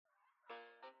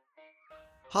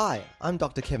Hi, I'm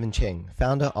Dr. Kevin Cheng,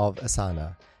 founder of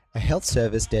Asana, a health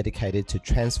service dedicated to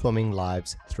transforming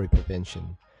lives through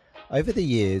prevention. Over the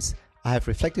years, I have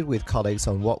reflected with colleagues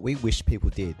on what we wish people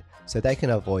did so they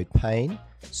can avoid pain,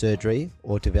 surgery,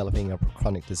 or developing a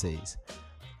chronic disease.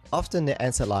 Often the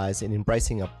answer lies in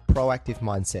embracing a proactive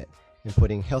mindset and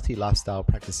putting healthy lifestyle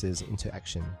practices into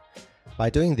action. By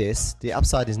doing this, the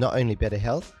upside is not only better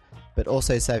health, but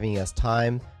also saving us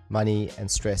time, money, and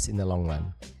stress in the long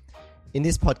run. In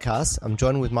this podcast, I'm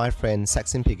joined with my friend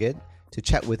Saxon Piggott to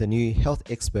chat with a new health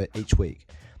expert each week.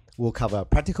 We'll cover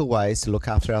practical ways to look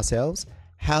after ourselves,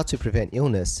 how to prevent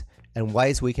illness, and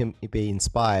ways we can be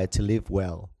inspired to live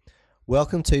well.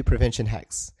 Welcome to Prevention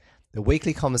Hacks, the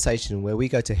weekly conversation where we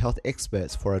go to health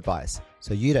experts for advice,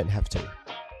 so you don't have to.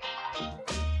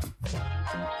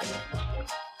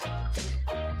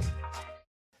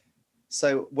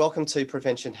 So welcome to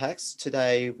Prevention Hacks.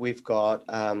 Today we've got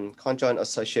Conjoint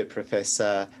Associate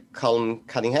Professor Colin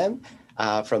Cunningham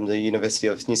from the University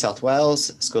of New South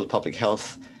Wales School of Public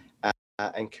Health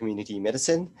and Community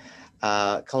Medicine.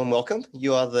 Colin, welcome.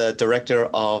 You are the Director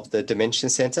of the Dementia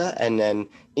Centre and an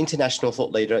international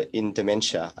thought leader in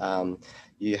dementia.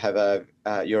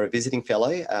 You're a visiting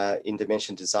fellow in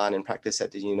dementia design and practice at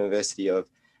the University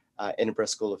of Edinburgh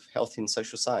School of Health and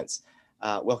Social Science.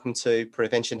 Welcome to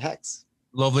Prevention Hacks.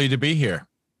 Lovely to be here.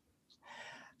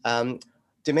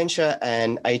 Dementia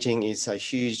and aging is a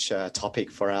huge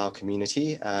topic for our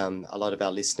community. A lot of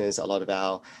our listeners, a lot of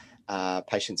our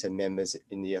patients and members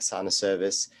in the Asana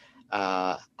service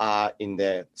are in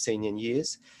their senior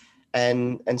years.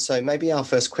 And so maybe our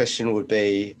first question would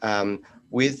be,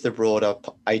 with the broader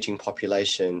aging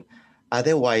population, are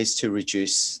there ways to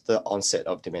reduce the onset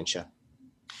of dementia?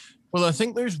 Well, I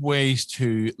think there's ways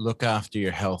to look after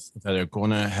your health that are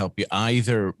going to help you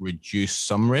either reduce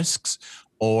some risks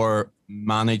or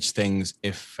manage things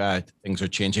if things are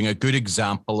changing. A good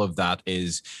example of that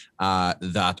is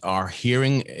that our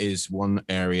hearing is one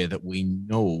area that we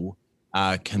know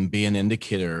can be an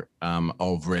indicator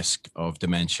of risk of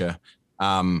dementia.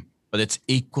 But it's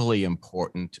equally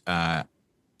important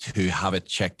to have it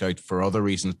checked out for other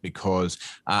reasons, because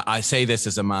I say this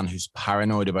as a man who's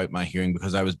paranoid about my hearing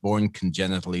because I was born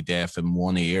congenitally deaf in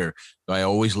one ear. So I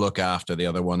always look after the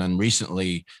other one. And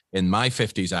recently in my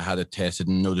 50s, I had it tested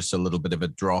and noticed a little bit of a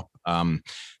drop.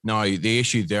 Now, the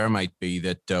issue there might be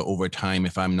that over time,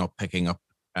 if I'm not picking up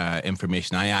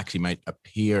information, I actually might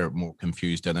appear more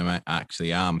confused than I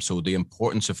actually am. So the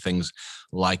importance of things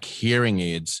like hearing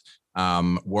aids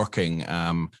working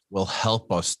will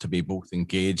help us to be both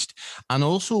engaged and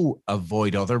also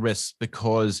avoid other risks,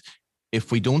 because if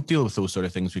we don't deal with those sort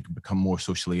of things, we can become more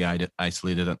socially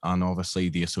isolated and obviously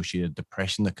the associated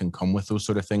depression that can come with those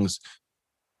sort of things.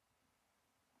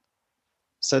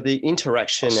 So the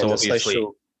interaction and the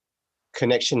social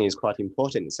connection is quite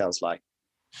important, it sounds like.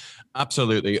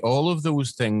 Absolutely. All of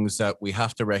those things that we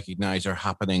have to recognize are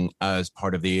happening as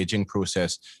part of the aging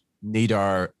process need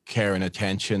our care and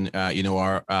attention.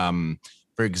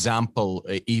 For example,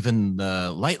 even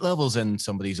the light levels in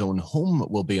somebody's own home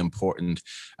will be important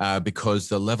because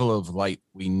the level of light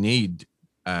we need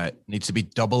needs to be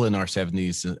double in our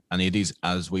 70s and 80s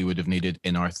as we would have needed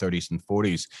in our 30s and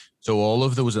 40s. So all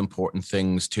of those important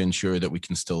things to ensure that we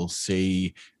can still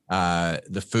see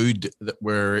the food that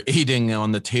we're eating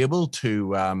on the table,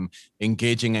 to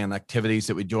engaging in activities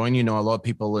that we join. You know, a lot of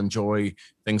people enjoy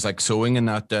things like sewing and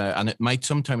that, and it might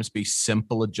sometimes be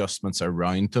simple adjustments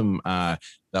around them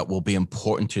that will be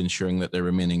important to ensuring that they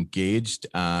remain engaged,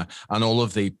 and all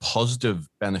of the positive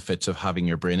benefits of having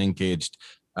your brain engaged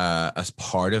as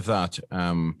part of that.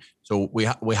 So we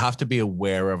have to be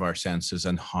aware of our senses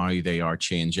and how they are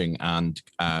changing, and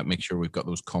make sure we've got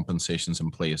those compensations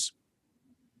in place.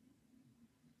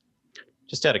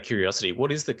 Just out of curiosity, what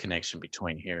is the connection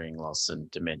between hearing loss and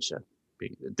dementia?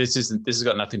 This has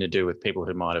got nothing to do with people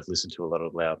who might have listened to a lot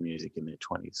of loud music in their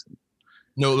 20s.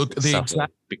 No, look,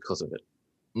 because of it.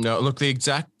 No, look, the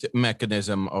exact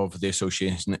mechanism of the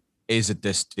association is at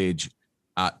this stage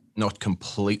not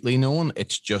completely known.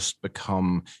 It's just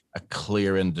become a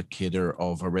clear indicator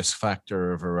of a risk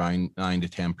factor of around 9 to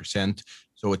 10%.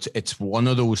 So it's one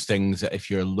of those things that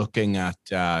if you're looking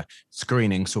at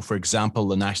screening, so for example,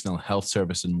 the National Health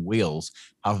Service in Wales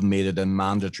have made it a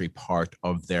mandatory part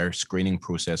of their screening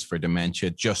process for dementia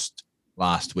just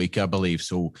last week, I believe.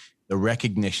 So the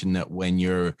recognition that when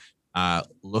you're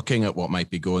looking at what might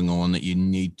be going on, that you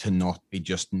need to not be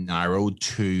just narrowed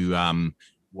to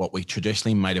what we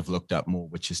traditionally might have looked at more,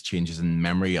 which is changes in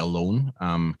memory alone.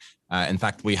 In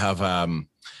fact, we have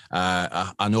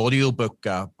an audiobook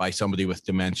by somebody with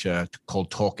dementia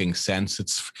called Talking Sense.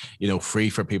 It's free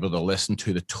for people to listen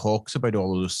to, that talks about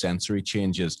all of those sensory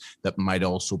changes that might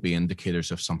also be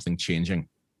indicators of something changing.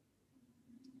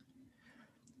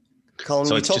 Colin,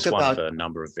 so it's just one of a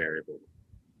number of variables.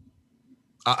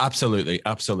 Absolutely.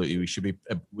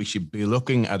 We should be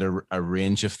looking at a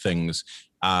range of things,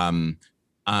 and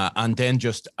then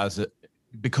just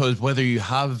because whether you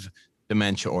have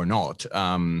dementia or not,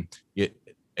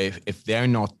 if they're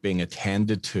not being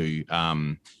attended to,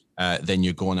 then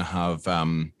you're going to have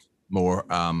more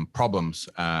problems.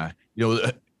 A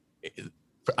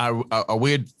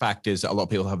weird fact is that a lot of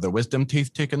people have their wisdom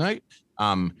teeth taken out.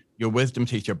 Your wisdom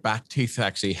teeth, your back teeth,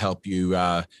 actually help you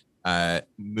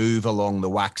move along the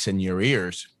wax in your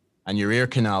ears, and your ear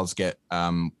canals get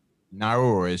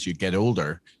narrower as you get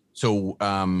older. So,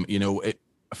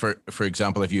 for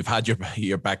example, if you've had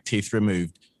your back teeth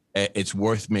removed, it's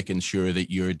worth making sure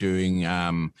that you're doing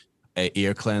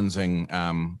ear cleansing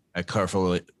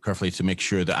carefully to make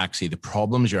sure that actually the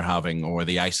problems you're having, or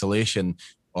the isolation,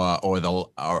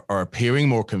 or appearing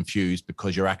more confused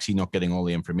because you're actually not getting all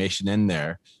the information in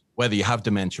there, whether you have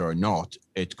dementia or not,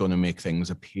 it's going to make things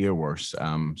appear worse.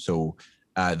 So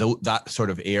that sort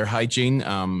of ear hygiene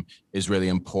is really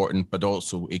important, but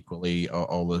also equally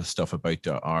all the stuff about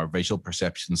our visual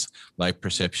perceptions, light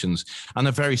perceptions. And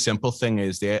a very simple thing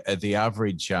is the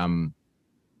average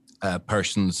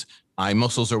person's eye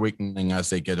muscles are weakening as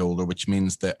they get older, which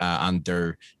means that and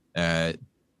their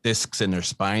discs in their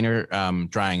spine are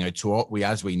drying out. So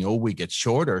as we know, we get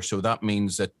shorter. So that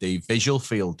means that the visual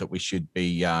field that we should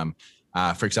be,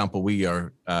 for example, we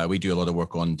do a lot of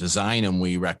work on design, and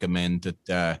we recommend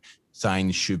that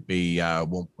signs should be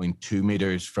 1.2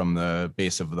 meters from the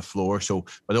base of the floor. So,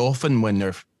 but often when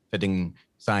they're fitting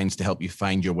signs to help you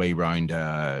find your way around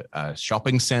a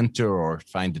shopping center or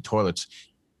find the toilets,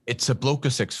 it's a bloke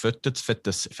of 6 foot that's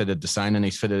fitted the sign, and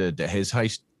he's fitted it at his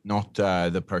height, not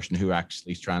the person who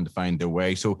actually is trying to find their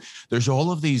way. So there's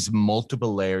all of these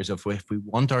multiple layers of, if we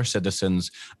want our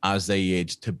citizens as they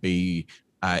age to be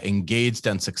engaged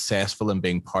and successful in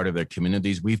being part of their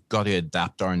communities, we've got to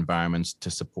adapt our environments to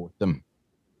support them.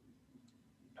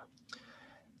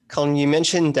 Colin, you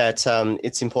mentioned that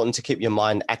it's important to keep your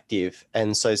mind active.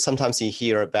 And so sometimes you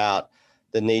hear about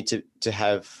the need to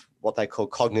have what they call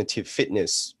cognitive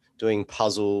fitness, doing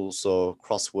puzzles or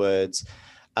crosswords.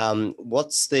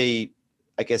 What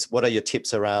are your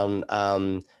tips around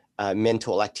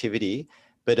mental activity,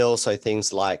 but also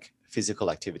things like physical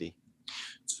activity?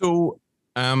 So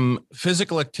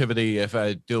physical activity, if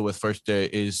I deal with first,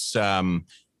 is,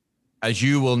 as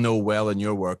you will know well in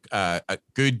your work, a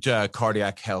good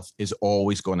cardiac health is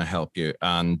always going to help you.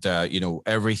 And,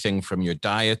 everything from your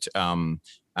diet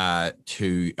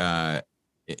to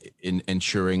in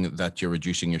ensuring that you're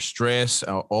reducing your stress,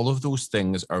 all of those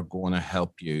things are going to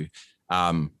help you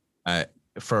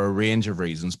for a range of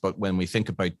reasons. But when we think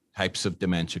about types of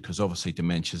dementia, because obviously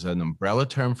dementia is an umbrella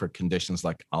term for conditions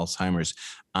like Alzheimer's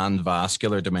and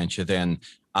vascular dementia, then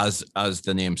as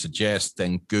the name suggests,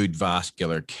 then good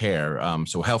vascular care.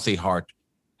 So healthy heart,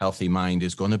 healthy mind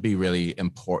is going to be really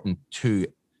important to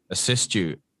assist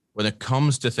you when it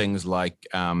comes to things like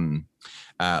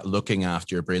looking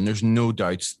after your brain. There's no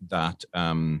doubts that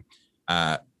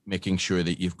making sure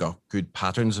that you've got good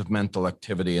patterns of mental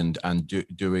activity and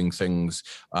doing things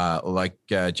like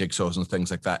jigsaws and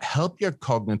things like that help your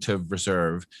cognitive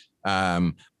reserve.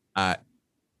 So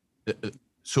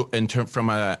from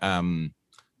a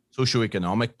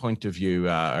socioeconomic point of view,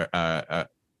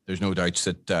 there's no doubts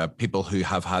that people who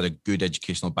have had a good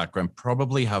educational background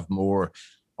probably have more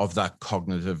of that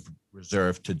cognitive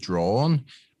reserve to draw on.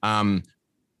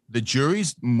 The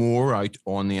jury's more out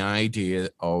on the idea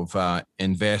of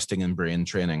investing in brain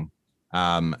training.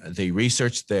 The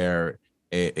research there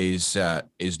is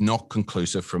not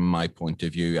conclusive from my point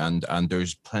of view, and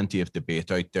there's plenty of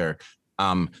debate out there.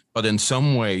 But in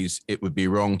some ways, it would be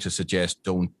wrong to suggest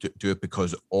don't do it,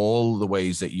 because all the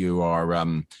ways that you are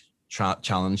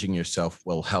challenging yourself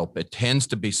will help. It tends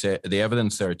to be the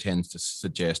evidence there tends to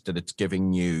suggest that it's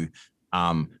giving you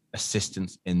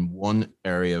assistance in one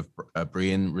area of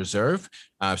brain reserve.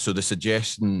 So the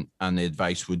suggestion and the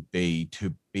advice would be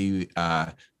to be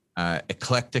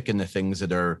eclectic in the things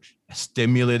that are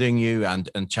stimulating you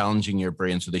and challenging your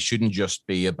brain. So they shouldn't just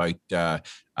be about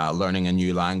learning a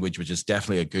new language, which is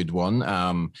definitely a good one,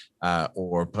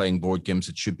 or playing board games.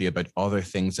 It should be about other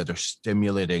things that are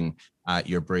stimulating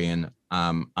your brain.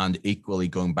 And equally,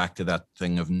 going back to that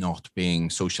thing of not being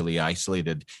socially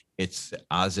isolated, it's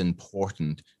as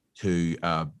important to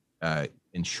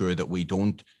ensure that we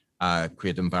don't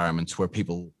create environments where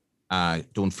people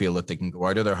don't feel that they can go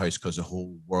out of their house because the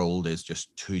whole world is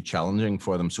just too challenging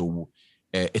for them. So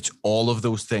it's all of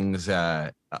those things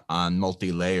and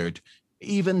multi-layered,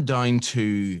 even down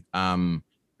to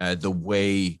the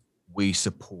way we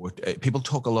support. People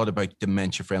talk a lot about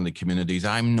dementia-friendly communities.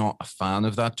 I'm not a fan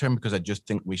of that term because I just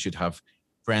think we should have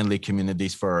friendly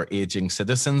communities for our aging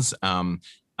citizens, and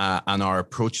our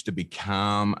approach to be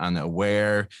calm and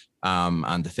aware,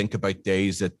 and to think about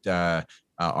days that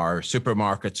our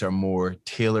supermarkets are more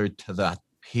tailored to that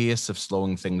pace of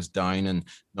slowing things down and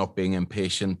not being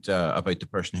impatient about the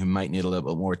person who might need a little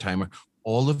bit more time.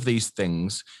 All of these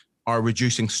things are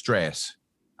reducing stress.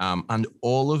 And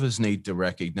all of us need to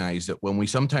recognize that when we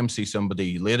sometimes see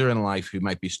somebody later in life who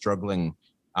might be struggling,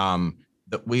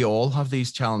 that we all have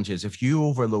these challenges. If you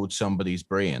overload somebody's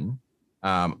brain,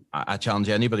 I challenge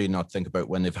anybody not to think about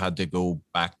when they've had to go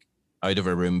back out of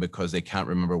a room because they can't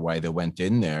remember why they went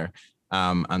in there,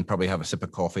 and probably have a sip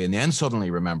of coffee and then suddenly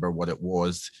remember what it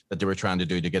was that they were trying to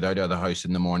do to get out of the house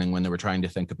in the morning when they were trying to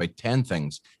think about 10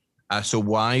 things. So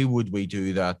why would we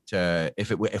do that?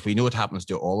 If we know it happens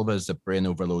to all of us, that brain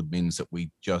overload means that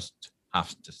we just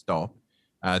have to stop.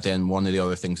 Then one of the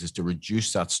other things is to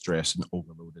reduce that stress and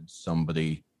overload in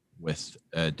somebody with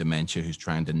dementia who's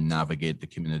trying to navigate the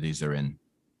communities they're in.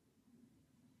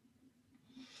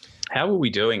 How are we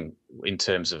doing in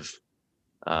terms of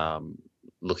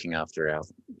looking after our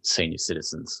senior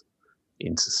citizens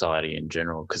in society in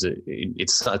general? Because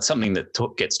it's something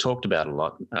that gets talked about a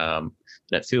lot. And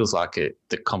it feels like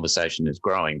the conversation is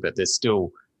growing, but there's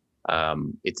still,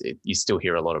 you still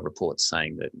hear a lot of reports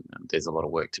saying that there's a lot of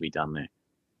work to be done there.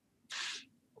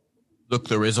 Look,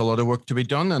 there is a lot of work to be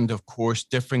done. And of course,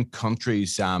 different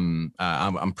countries, I'm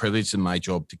privileged in my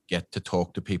job to get to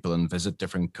talk to people and visit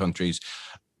different countries.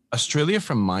 Australia,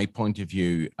 from my point of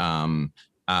view,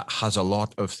 has a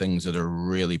lot of things that are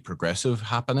really progressive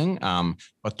happening,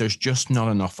 but there's just not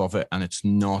enough of it, and it's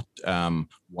not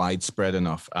widespread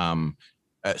enough.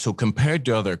 So compared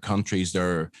to other countries,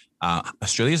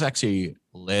 Australia's actually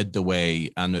led the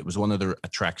way, and it was one of the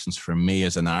attractions for me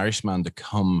as an Irishman to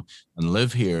come and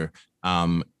live here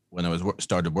when I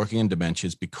started working in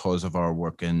dementias, because of our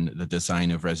work in the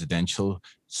design of residential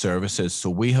services. So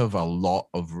we have a lot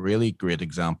of really great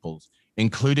examples,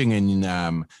 including in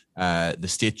the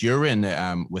state you're in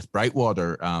with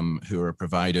Brightwater, who are a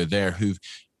provider there, who've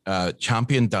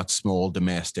championed that small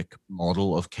domestic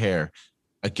model of care.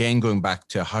 Again, going back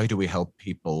to how do we help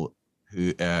people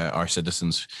who are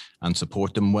citizens and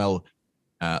support them? Well,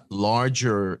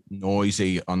 larger,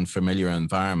 noisy, unfamiliar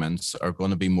environments are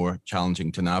going to be more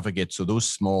challenging to navigate. So those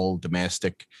small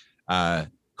domestic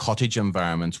cottage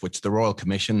environments, which the Royal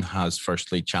Commission has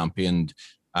firstly championed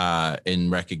in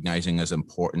recognizing as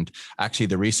important. Actually,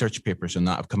 the research papers on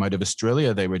that have come out of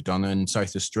Australia. They were done in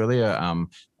South Australia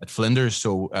at Flinders.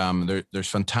 So there's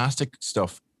fantastic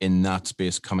stuff in that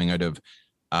space coming out of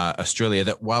Australia,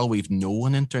 that while we've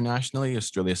known internationally,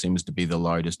 Australia seems to be the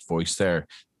loudest voice there.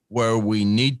 Where we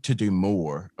need to do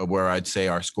more, where I'd say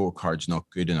our scorecard's not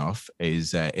good enough,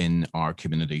 is in our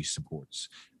community supports.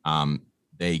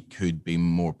 They could be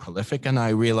more prolific, and I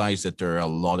realize that there are a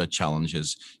lot of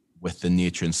challenges with the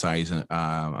nature and size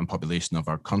and population of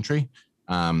our country.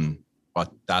 But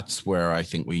that's where I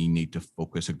think we need to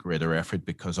focus a greater effort,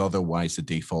 because otherwise the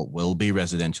default will be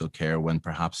residential care when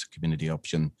perhaps a community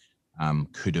option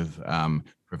could have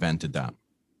prevented that.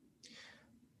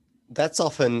 That's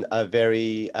often a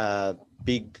very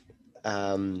big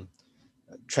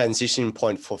transition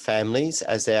point for families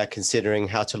as they are considering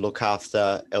how to look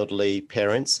after elderly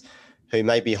parents who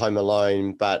may be home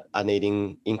alone but are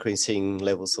needing increasing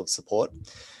levels of support.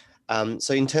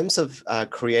 So in terms of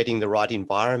creating the right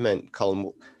environment,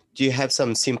 Colin, do you have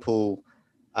some simple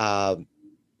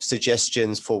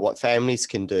suggestions for what families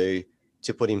can do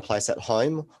to put in place at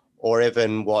home, or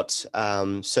even what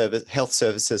health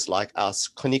services like us,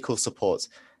 clinical supports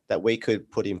that we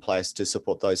could put in place to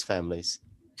support those families?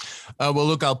 Well,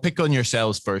 look, I'll pick on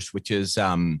yourselves first, which is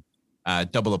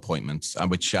double appointments,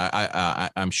 which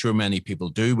I'm sure many people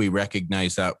do. We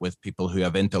recognize that with people who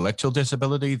have intellectual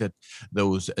disability, that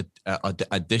those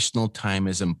additional time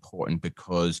is important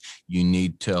because you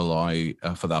need to allow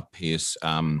for that pace.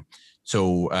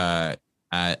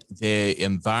 The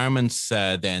environments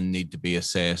then need to be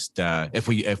assessed. If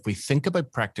we think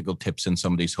about practical tips in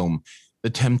somebody's home, the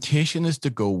temptation is to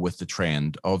go with the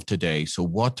trend of today. So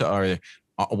what are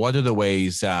the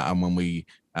ways, and when we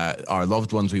our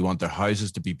loved ones, we want their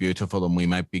houses to be beautiful, and we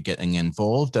might be getting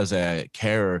involved as a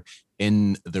carer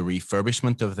in the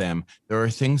refurbishment of them. There are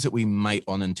things that we might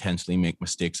unintentionally make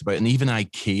mistakes about, and even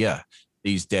IKEA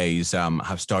these days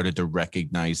have started to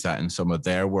recognize that in some of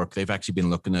their work. They've actually been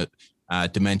looking at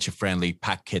dementia-friendly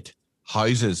pack kit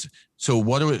houses. So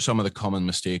what are some of the common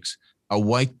mistakes? A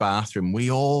white bathroom.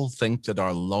 We all think that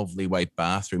our lovely white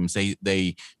bathrooms,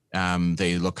 they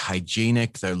look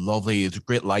hygienic, they're lovely, there's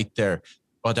great light there.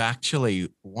 But actually,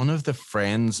 one of the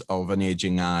friends of an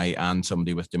aging eye and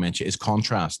somebody with dementia is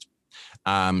contrast.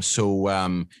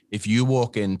 If you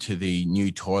walk into the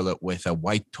new toilet with a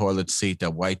white toilet seat, a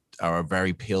white or a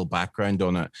very pale background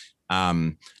on it,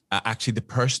 actually the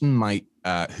person might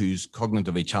who's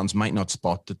cognitively challenged might not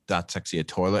spot that that's actually a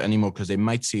toilet anymore, because they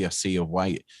might see a sea of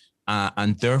white,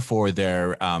 and therefore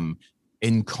their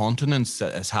incontinence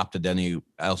that has happened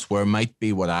elsewhere might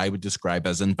be what I would describe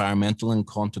as environmental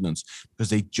incontinence, because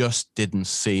they just didn't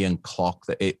see and clock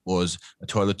that it was a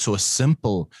toilet. So a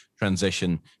simple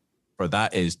transition for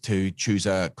that is to choose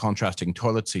a contrasting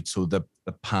toilet seat so the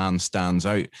pan stands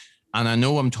out. And I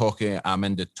know I'm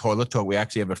into toilet talk. We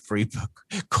actually have a free book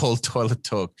called Toilet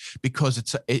Talk,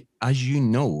 because as you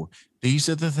know, these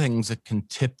are the things that can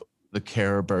tip the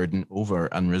care burden over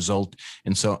and result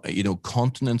in, so,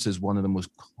 continence is one of the most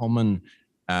common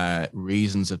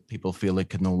reasons that people feel they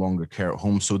can no longer care at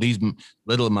home. So these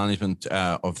little management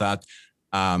of that.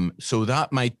 So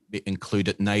that might include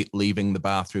at night leaving the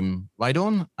bathroom light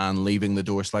on and leaving the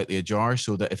door slightly ajar,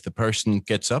 so that if the person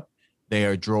gets up, they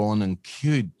are drawn and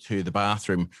cued to the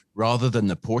bathroom rather than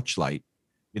the porch light.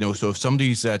 So if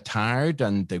somebody's tired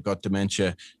and they've got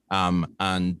dementia,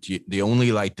 and the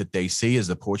only light that they see is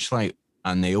the porch light,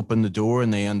 and they open the door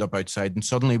and they end up outside, and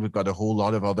suddenly we've got a whole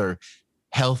lot of other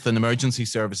health and emergency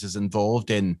services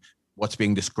involved in what's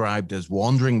being described as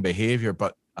wandering behavior.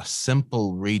 But a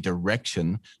simple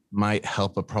redirection might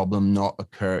help a problem not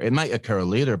occur. It might occur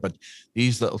later, but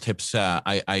these little tips,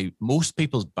 most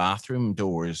people's bathroom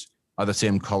doors are the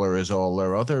same color as all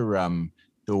their other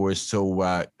doors. So,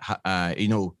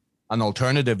 an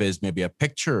alternative is maybe a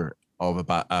picture of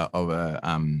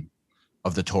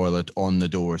the toilet on the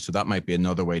door. So that might be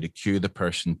another way to cue the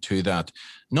person to that.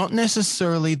 Not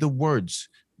necessarily the words.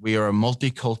 We are a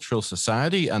multicultural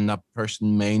society, and that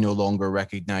person may no longer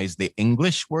recognize the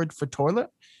English word for toilet.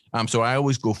 So I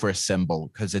always go for a symbol,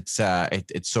 because it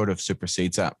sort of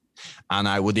supersedes that. And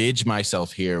I would age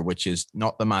myself here, which is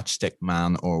not the matchstick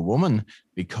man or woman,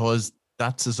 because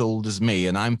that's as old as me,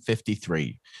 and I'm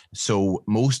 53. So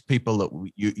most people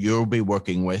that you'll be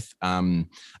working with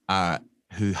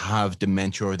who have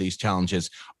dementia or these challenges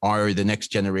are the next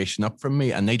generation up from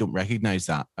me, and they don't recognize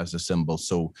that as a symbol.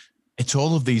 So it's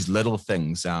all of these little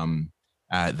things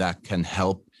that can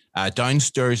help.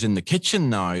 Downstairs in the kitchen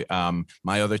now,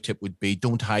 my other tip would be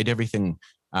don't hide everything.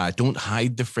 Don't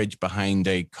hide the fridge behind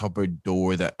a cupboard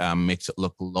door that makes it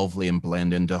look lovely and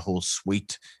blend into a whole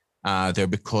suite there,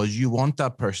 because you want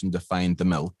that person to find the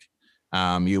milk.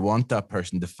 You want that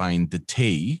person to find the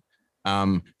tea.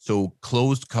 So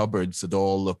closed cupboards that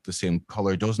all look the same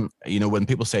color doesn't, when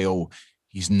people say, oh,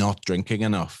 he's not drinking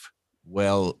enough.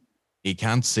 Well, he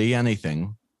can't see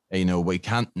anything. We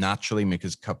can't naturally make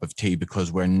his cup of tea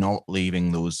because we're not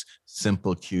leaving those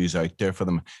simple cues out there for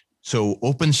them. So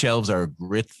open shelves are a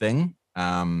great thing.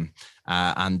 And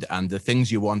the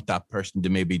things you want that person to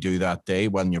maybe do that day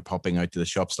when you're popping out to the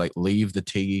shops, like leave the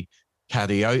tea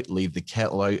caddy out, leave the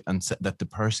kettle out, and so that the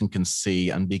person can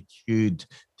see and be cued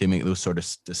to make those sort of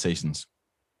decisions.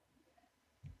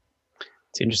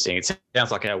 It's interesting. It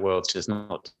sounds like our world's just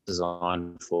not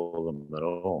designed for them at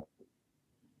all.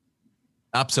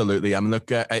 Absolutely.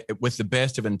 Look, with the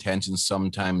best of intentions,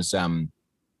 sometimes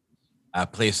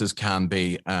places can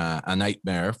be a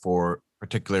nightmare for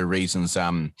particular reasons.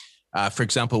 For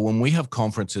example, when we have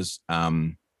conferences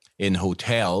in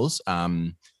hotels,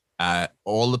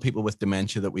 all the people with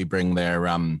dementia that we bring there,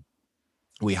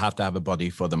 we have to have a buddy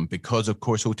for them, because, of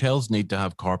course, hotels need to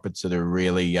have carpets that are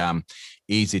really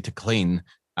easy to clean,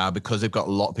 because they've got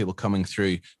a lot of people coming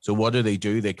through. So what do?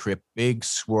 They create big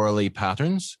swirly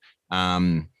patterns.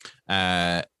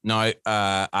 A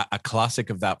classic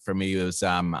of that for me was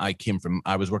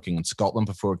I was working in Scotland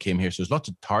before I came here, so there's lots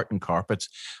of tartan carpets,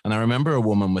 and I remember a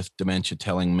woman with dementia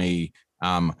telling me,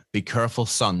 be careful,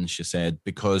 son, she said,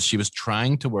 because she was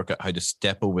trying to work out how to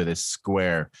step over this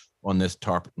square on this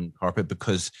tartan carpet,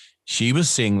 because she was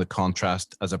seeing the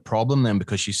contrast as a problem then,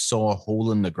 because she saw a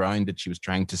hole in the ground that she was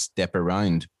trying to step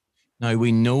around. Now,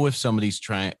 we know if somebody's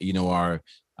trying,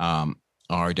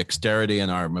 our dexterity and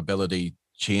our mobility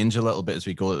change a little bit as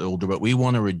we go older, but we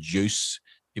want to reduce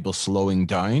people slowing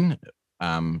down,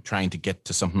 trying to get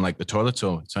to something like the toilet.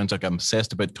 So it sounds like I'm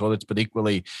obsessed about toilets, but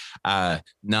equally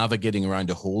navigating around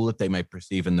a hole that they might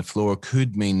perceive in the floor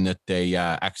could mean that they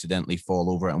accidentally fall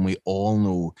over. And we all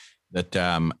know that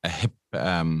a hip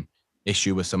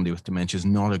issue with somebody with dementia is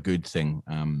not a good thing,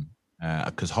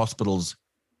 because hospitals,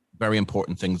 very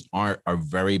important things, are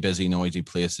very busy, noisy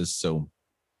places. So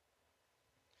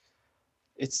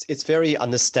it's very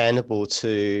understandable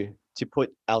to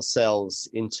put ourselves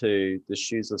into the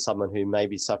shoes of someone who may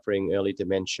be suffering early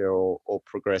dementia or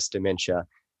progressed dementia.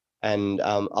 And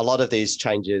a lot of these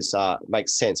changes make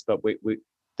sense, but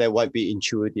they won't be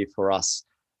intuitive for us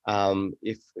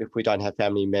if we don't have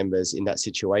family members in that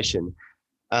situation.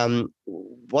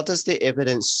 What does the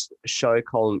evidence show,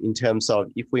 Colin, in terms of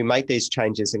if we make these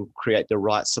changes and create the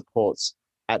right supports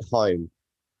at home,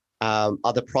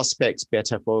 are the prospects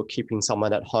better for keeping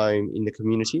someone at home in the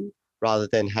community rather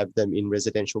than have them in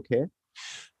residential care?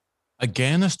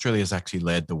 Again, Australia's actually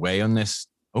led the way on this.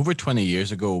 Over 20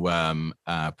 years ago,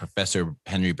 Professor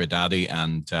Henry Berdadi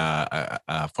and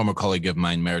a former colleague of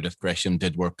mine, Meredith Gresham,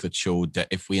 did work that showed that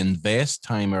if we invest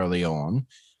time early on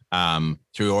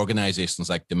through organisations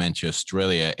like Dementia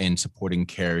Australia in supporting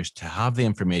carers to have the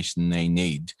information they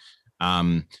need,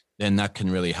 then that can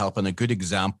really help. And a good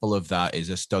example of that is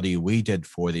a study we did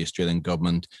for the Australian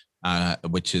government,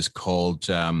 which is called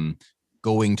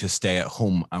Going to Stay at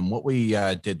Home. And what we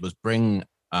did was bring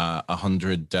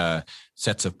 100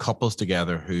 sets of couples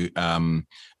together who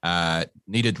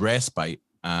needed respite.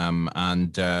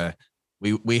 And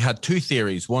we had two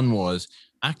theories. One was,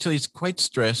 actually, it's quite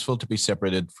stressful to be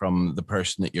separated from the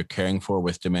person that you're caring for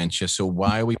with dementia. So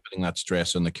why are we putting that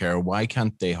stress on the carer? Why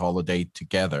can't they holiday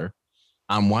together?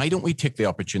 And why don't we take the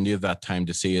opportunity of that time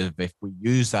to see if we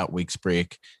use that week's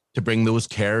break to bring those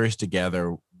carers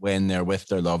together when they're with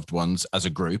their loved ones as a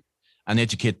group and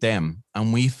educate them?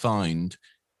 And we found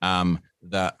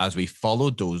that as we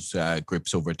followed those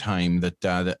groups over time, that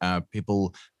the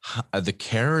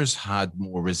carers had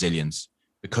more resilience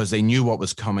because they knew what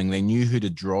was coming. They knew who to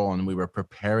draw on. We were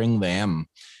preparing them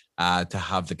to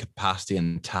have the capacity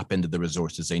and tap into the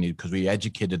resources they need, because we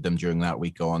educated them during that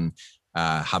week on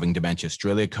having Dementia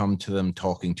Australia come to them,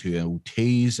 talking to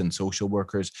OTs and social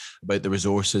workers about the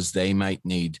resources they might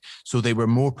need. So they were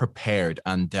more prepared,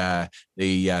 and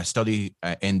the study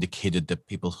indicated that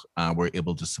people were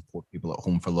able to support people at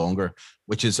home for longer,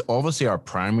 which is obviously our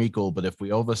primary goal. But if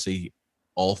we obviously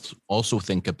also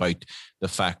think about the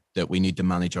fact that we need to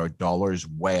manage our dollars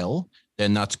well,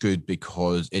 then that's good,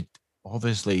 because it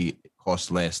obviously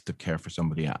costs less to care for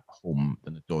somebody at home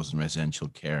than it does in residential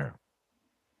care.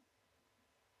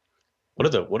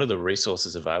 What are the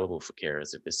resources available for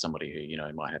carers if there's somebody who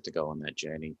might have to go on that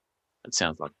journey? It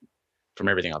sounds like, from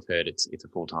everything I've heard, it's a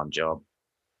full-time job.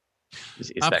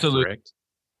 Is that correct?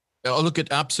 Oh, look,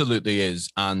 it absolutely is,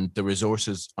 and the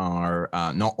resources are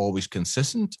not always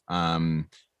consistent.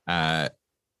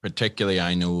 Particularly,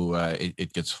 I know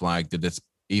it gets flagged that it's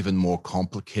even more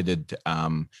complicated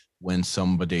when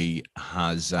somebody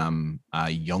has a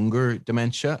younger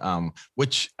dementia,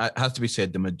 which has to be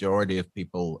said, the majority of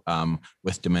people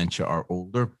with dementia are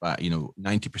older.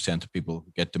 90% of people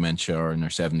who get dementia are in their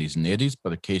 70s and 80s,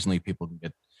 but occasionally people can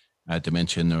get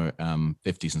dementia in their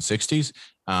 50s and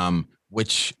 60s,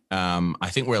 which I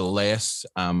think we're less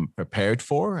prepared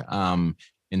for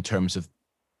in terms of,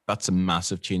 that's a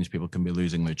massive change. People can be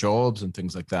losing their jobs and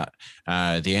things like that.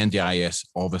 The NDIS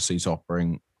obviously is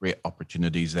offering great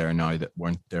opportunities there now that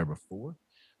weren't there before.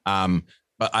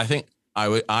 But I think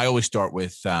I always start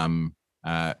with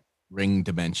Ring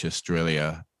Dementia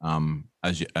Australia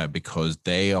because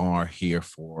they are here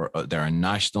for, they're a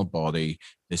national body.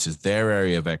 This is their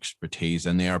area of expertise,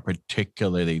 and they are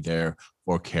particularly there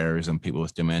for carers and people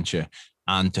with dementia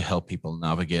and to help people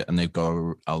navigate. And they've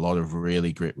got a lot of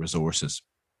really great resources.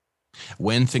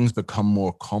 When things become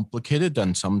more complicated,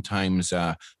 and sometimes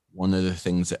one of the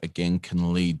things that again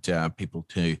can lead people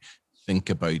to think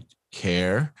about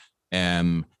care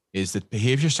is that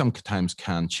behavior sometimes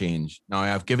can change. Now,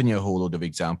 I've given you a whole load of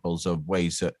examples of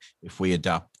ways that if we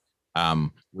adapt,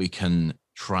 we can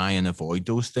try and avoid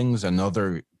those things.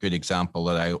 Another good example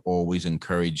that I always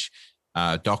encourage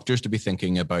doctors to be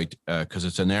thinking about, because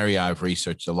it's an area I've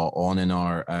researched a lot on in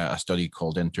a study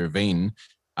called Intervene,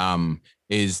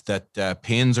 is that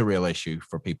pain's a real issue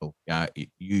for people.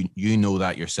 You know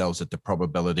that yourselves, that the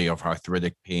probability of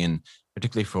arthritic pain,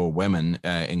 particularly for women,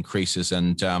 increases.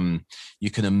 And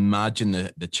you can imagine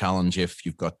the challenge if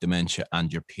you've got dementia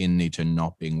and your pain needs are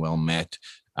not being well met.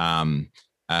 And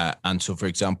so, for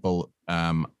example,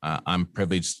 I'm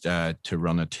privileged to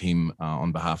run a team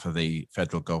on behalf of the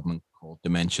federal government called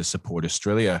Dementia Support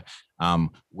Australia.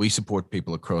 We support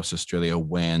people across Australia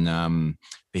when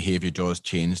behaviour does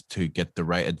change to get the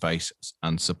right advice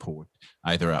and support,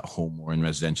 either at home or in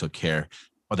residential care.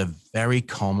 But a very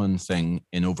common thing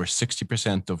in over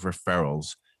 60% of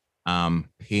referrals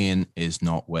pain is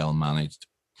not well managed.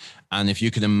 And if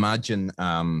you can imagine,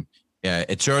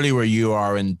 it's early where you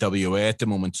are in WA at the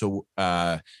moment. So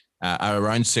around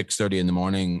 6:30 in the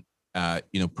morning,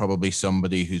 probably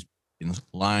somebody who's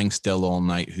lying still all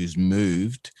night, who's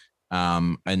moved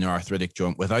in their arthritic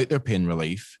joint without their pain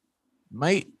relief,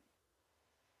 might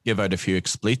give out a few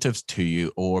expletives to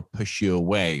you or push you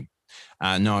away.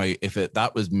 Now, if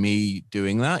that was me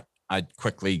doing that, I'd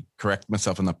quickly correct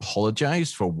myself and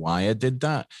apologize for why I did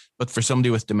that. But for somebody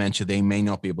with dementia, they may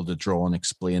not be able to draw and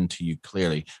explain to you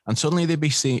clearly. And suddenly they'd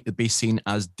be seen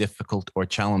as difficult or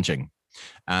challenging.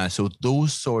 So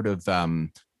those sort of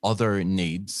other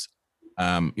needs,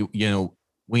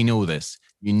 we know this.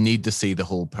 You need to see the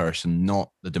whole person, not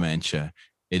the dementia.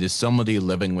 It is somebody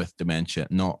living with dementia,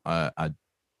 not a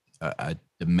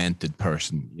demented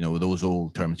person. Those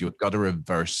old terms. You've got to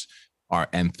reverse our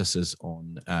emphasis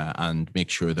on and make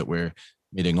sure that we're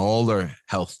meeting all their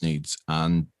health needs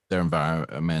and their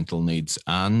environmental needs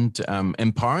and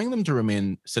empowering them to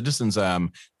remain citizens.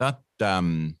 That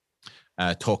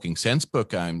Talking Sense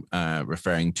book I'm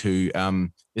referring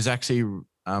to is actually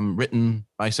written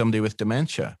by somebody with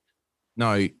dementia.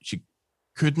 Now,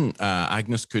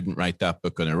 Agnes couldn't write that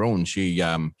book on her own. She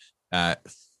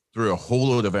threw a whole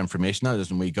load of information at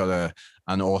us, and we got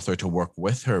an author to work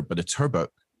with her, but it's her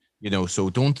book. So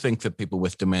don't think that people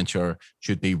with dementia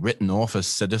should be written off as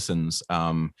citizens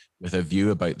with a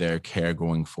view about their care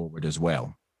going forward as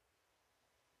well.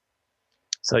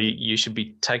 So you should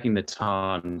be taking the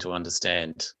time to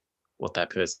understand what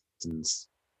that person's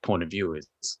point of view is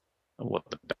and what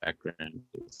the background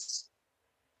is.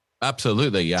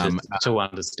 Absolutely. To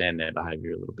understand their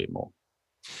behavior a little bit more.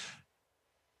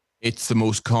 It's the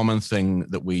most common thing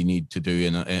that we need to do.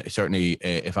 And certainly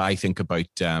if I think about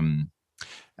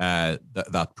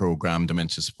that program,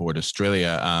 Dementia Support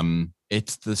Australia,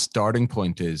 it's the starting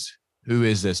point is, who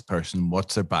is this person?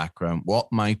 What's their background?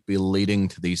 What might be leading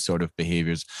to these sort of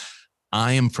behaviors?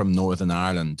 I am from Northern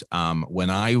Ireland. When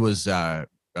I was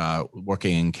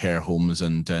working in care homes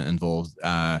and involved,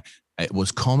 it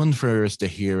was common for us to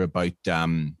hear about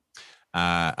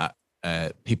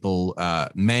people,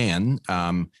 men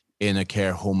in a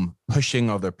care home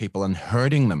pushing other people and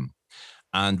hurting them.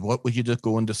 And what would you just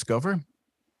go and discover?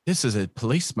 This is a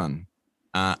policeman.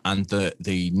 And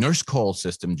the nurse call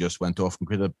system just went off and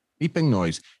created a beeping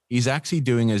noise. He's actually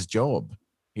doing his job.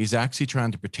 He's actually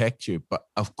trying to protect you. But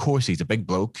of course, he's a big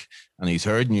bloke and he's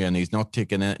hurting you and he's not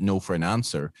taking a no for an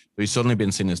answer. So he's suddenly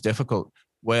been seen as difficult.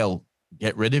 Well,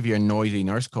 get rid of your noisy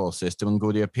nurse call system and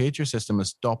go to a pager system and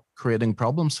stop creating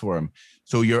problems for him.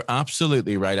 So you're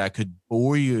absolutely right. I could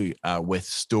bore you with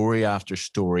story after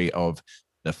story of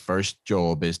the first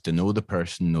job is to know the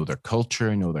person, know their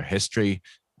culture, know their history,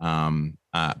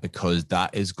 because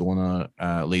that is going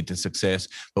to lead to success.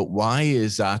 But why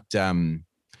is that?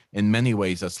 In many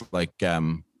ways, that's like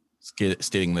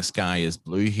stating the sky is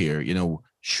blue here.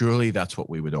 Surely that's what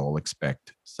we would all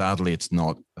expect. Sadly, it's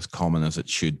not as common as it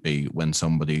should be when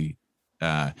somebody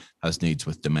has needs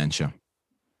with dementia.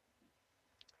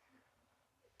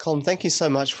 Colin, thank you so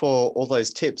much for all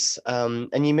those tips.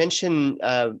 And you mentioned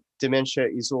dementia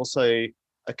is also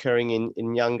occurring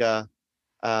in younger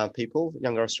people,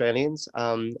 younger Australians.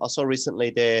 I saw recently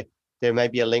there may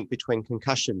be a link between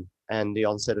concussion and the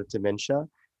onset of dementia.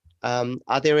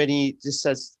 Are there any, just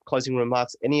as closing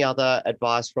remarks, any other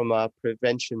advice from a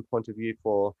prevention point of view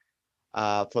for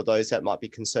those that might be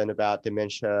concerned about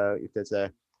dementia if there's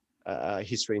a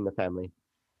history in the family?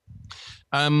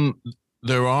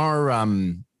 There are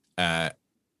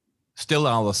Still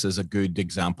Alice is a good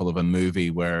example of a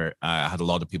movie where I had a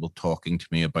lot of people talking to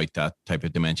me about that type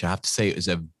of dementia. I have to say it is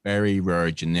a very rare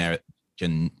genetic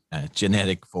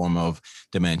form of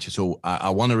dementia. So I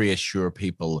want to reassure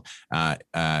people,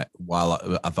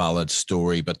 while a valid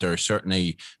story, but there are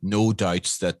certainly no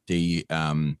doubts that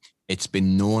it's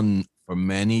been known for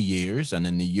many years, and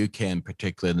in the UK in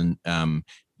particular,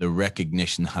 the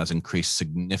recognition has increased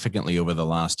significantly over the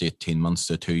last 18 months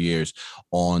to 2 years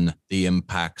on the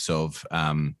impacts of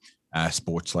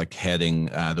sports like heading,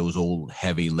 those old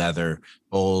heavy leather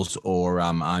balls, or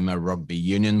I'm a rugby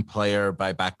union player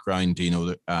by background.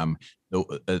 Those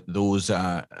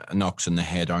knocks in the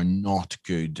head are not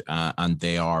good, and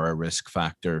they are a risk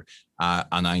factor.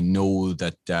 And I know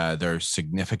that there's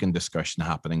significant discussion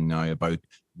happening now about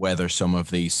whether some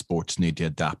of these sports need to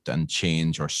adapt and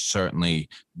change, or certainly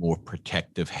more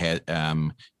protective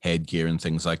headgear and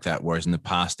things like that. Whereas in the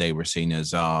past, they were seen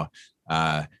as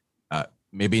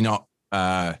maybe not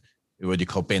what you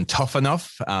call being tough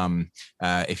enough.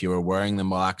 If you were wearing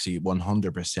them, well, actually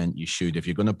 100% you should. If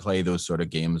you're going to play those sort of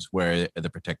games, wear the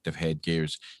protective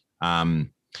headgears.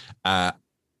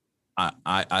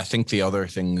 I think the other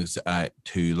things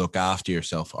to look after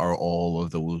yourself are all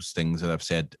of those things that I've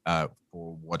said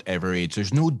for whatever age.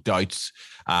 There's no doubts,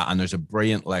 and there's a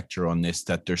brilliant lecture on this,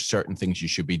 that there's certain things you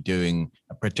should be doing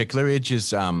at particular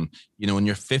ages. In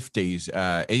your 50s,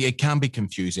 it can be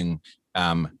confusing,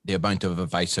 the amount of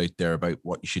advice out there about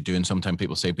what you should do. And sometimes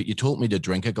people say, but you told me to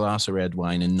drink a glass of red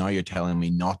wine and now you're telling me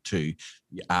not to.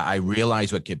 I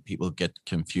realize what people get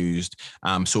confused.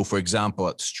 So for example,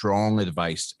 it's strong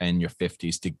advice in your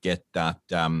 50s to get that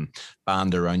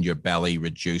band around your belly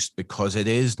reduced, because it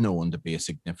is known to be a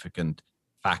significant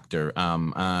factor.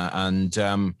 I've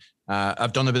done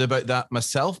a bit about that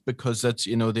myself, because that's,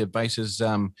 the advice is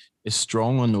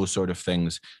strong on those sort of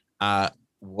things.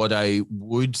 What I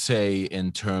would say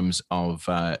in terms of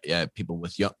people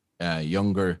with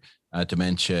younger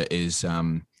dementia is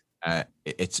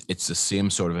it's the same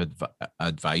sort of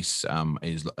advice,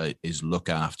 is look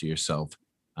after yourself.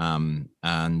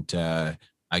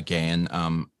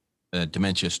 Again,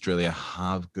 Dementia Australia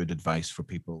have good advice for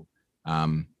people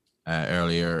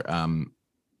earlier.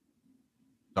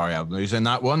 Sorry, I'm losing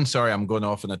that one. Sorry, I'm going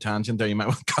off on a tangent there. You might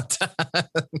want to cut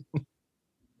that.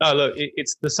 Oh, look,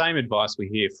 it's the same advice we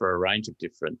hear for a range of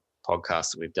different podcasts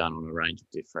that we've done on a range of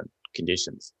different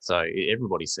conditions. So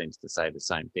everybody seems to say the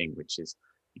same thing, which is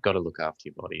you've got to look after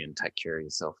your body and take care of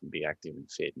yourself and be active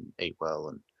and fit and eat well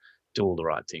and do all the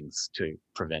right things to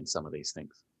prevent some of these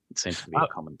things. It seems to be a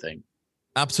common theme.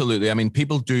 Absolutely. I mean,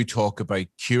 people do talk about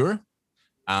cure.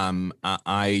 Some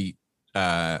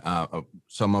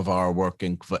of our work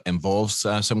involves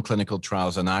some clinical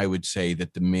trials, and I would say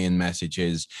that the main message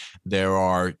is there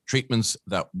are treatments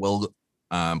that will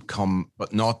come,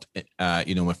 but not,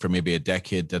 for maybe a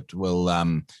decade, that will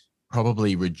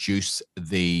probably reduce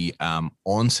the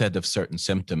onset of certain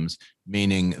symptoms,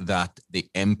 meaning that the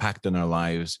impact on our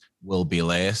lives will be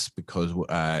less, because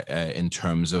in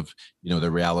terms of, the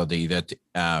reality that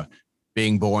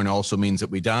being born also means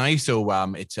that we die. So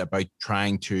it's about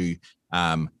trying to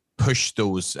push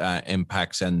those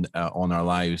impacts on our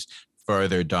lives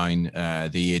further down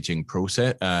the aging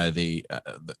process, the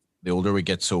older we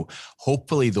get. So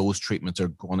hopefully those treatments are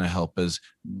going to help us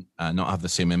not have the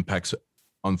same impacts.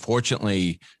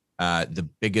 Unfortunately, the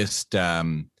biggest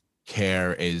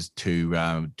care is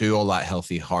to do all that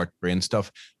healthy heart, brain stuff.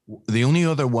 The only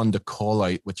other one to call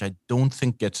out, which I don't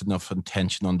think gets enough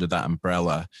attention under that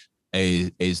umbrella,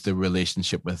 is the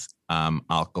relationship with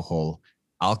alcohol.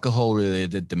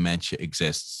 Alcohol-related dementia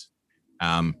exists.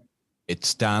 It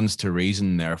stands to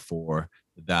reason, therefore,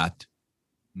 that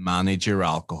manage your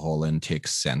alcohol intake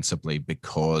sensibly,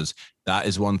 because that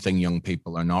is one thing young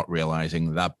people are not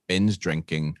realizing, that binge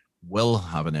drinking will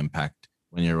have an impact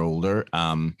when you're older,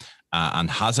 and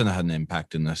hasn't had an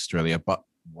impact in Australia. But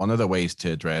one of the ways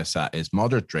to address that is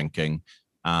moderate drinking,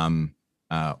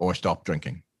 or stop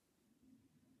drinking.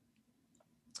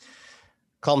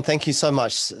 Colm, thank you so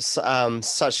much.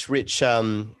 Such rich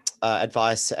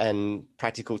advice and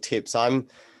practical tips. I'm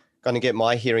going to get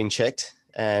my hearing checked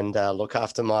and look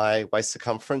after my waist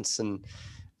circumference and,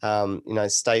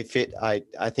 stay fit. I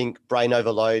think brain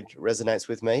overload resonates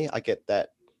with me. I get that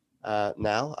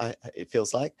now, it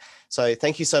feels like. So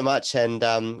thank you so much.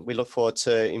 And we look forward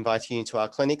to inviting you to our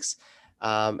clinics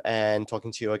and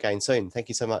talking to you again soon. Thank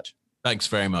you so much. Thanks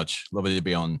very much. Lovely to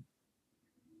be on.